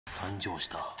What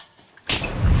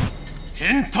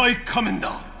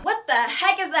the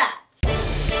heck is that?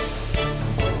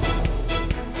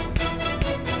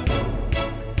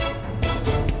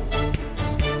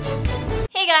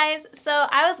 Hey guys, so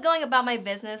I was going about my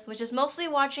business, which is mostly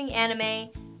watching anime,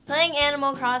 playing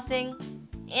Animal Crossing,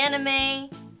 anime,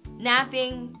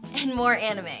 napping, and more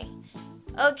anime.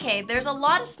 Okay, there's a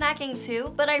lot of snacking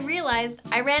too, but I realized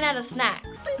I ran out of snacks.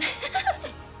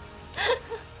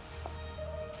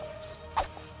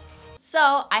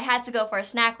 So I had to go for a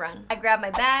snack run. I grabbed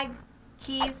my bag,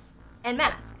 keys, and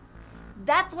mask.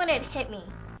 That's when it hit me.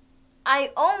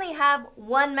 I only have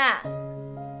one mask.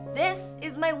 This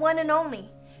is my one and only.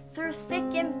 Through thick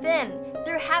and thin,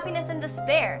 through happiness and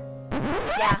despair.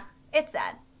 Yeah, it's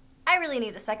sad. I really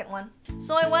need a second one.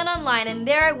 So I went online and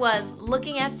there I was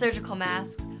looking at surgical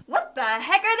masks. What the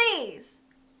heck are these?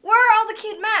 Where are all the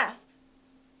cute masks?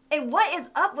 And what is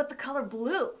up with the color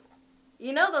blue?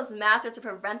 You know those masks are to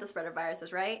prevent the spread of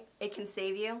viruses, right? It can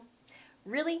save you.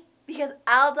 Really? Because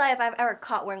I'll die if I'm ever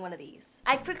caught wearing one of these.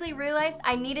 I quickly realized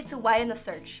I needed to widen the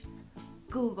search.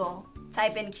 Google.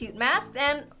 Type in cute masks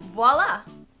and voila!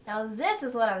 Now this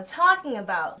is what I'm talking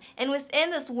about. And within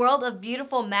this world of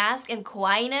beautiful masks and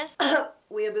kawaii-ness...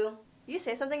 Weeaboo. You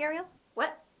say something, Arielle?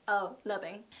 What? Oh,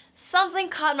 nothing. Something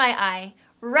caught my eye,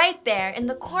 right there in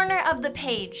the corner of the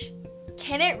page.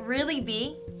 Can it really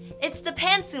be? It's the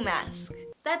Pantsu mask.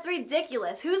 That's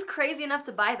ridiculous. Who's crazy enough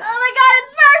to buy that? Oh my god,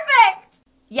 it's perfect!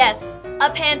 Yes, a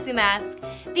Pantsu mask.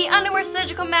 The underwear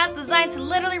surgical mask designed to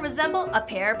literally resemble a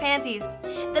pair of panties.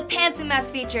 The Pantsu mask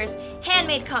features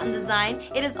handmade cotton design.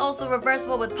 It is also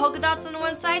reversible with polka dots on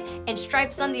one side and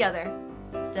stripes on the other,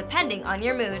 depending on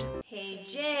your mood. Hey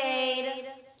Jade.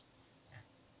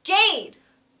 Jade!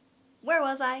 Where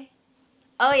was I?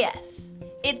 Oh yes,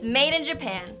 it's made in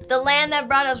Japan, the land that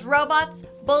brought us robots,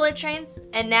 bullet trains,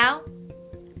 and now,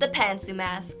 the Pantsu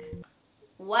mask.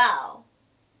 Wow,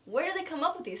 where do they come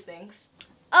up with these things?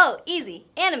 Oh, easy,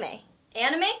 anime.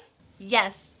 Anime?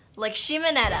 Yes, like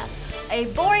Shimonetta, a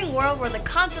boring world where the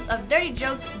concept of dirty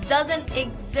jokes doesn't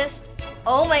exist.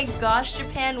 Oh my gosh,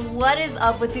 Japan, what is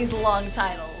up with these long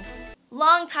titles?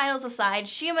 Long titles aside,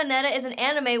 Shimonetta is an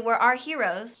anime where our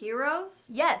heroes... Heroes?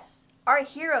 Yes. Our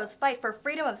heroes fight for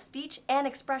freedom of speech and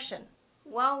expression.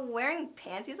 While wearing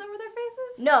panties over their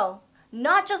faces? No,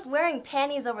 not just wearing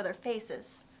panties over their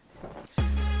faces,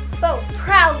 but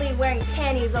proudly wearing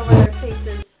panties over their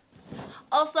faces.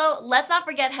 Also, let's not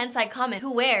forget hentai comment,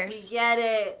 who wears... We get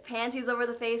it, panties over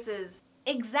the faces.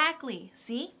 Exactly,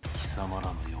 see?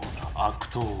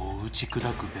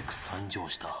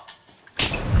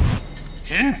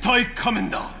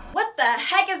 What the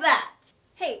heck is that?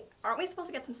 Hey, aren't we supposed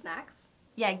to get some snacks?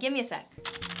 Yeah, give me a sec.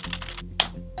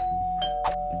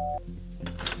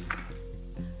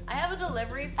 I have a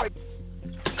delivery for...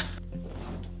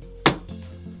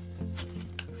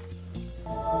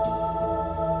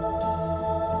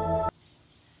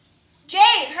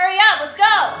 Jade, hurry up, let's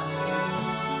go!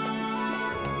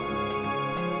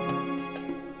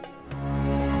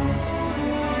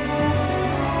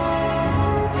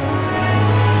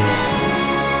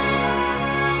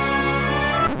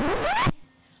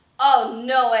 Oh,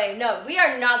 no way, no, we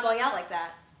are not going out like that.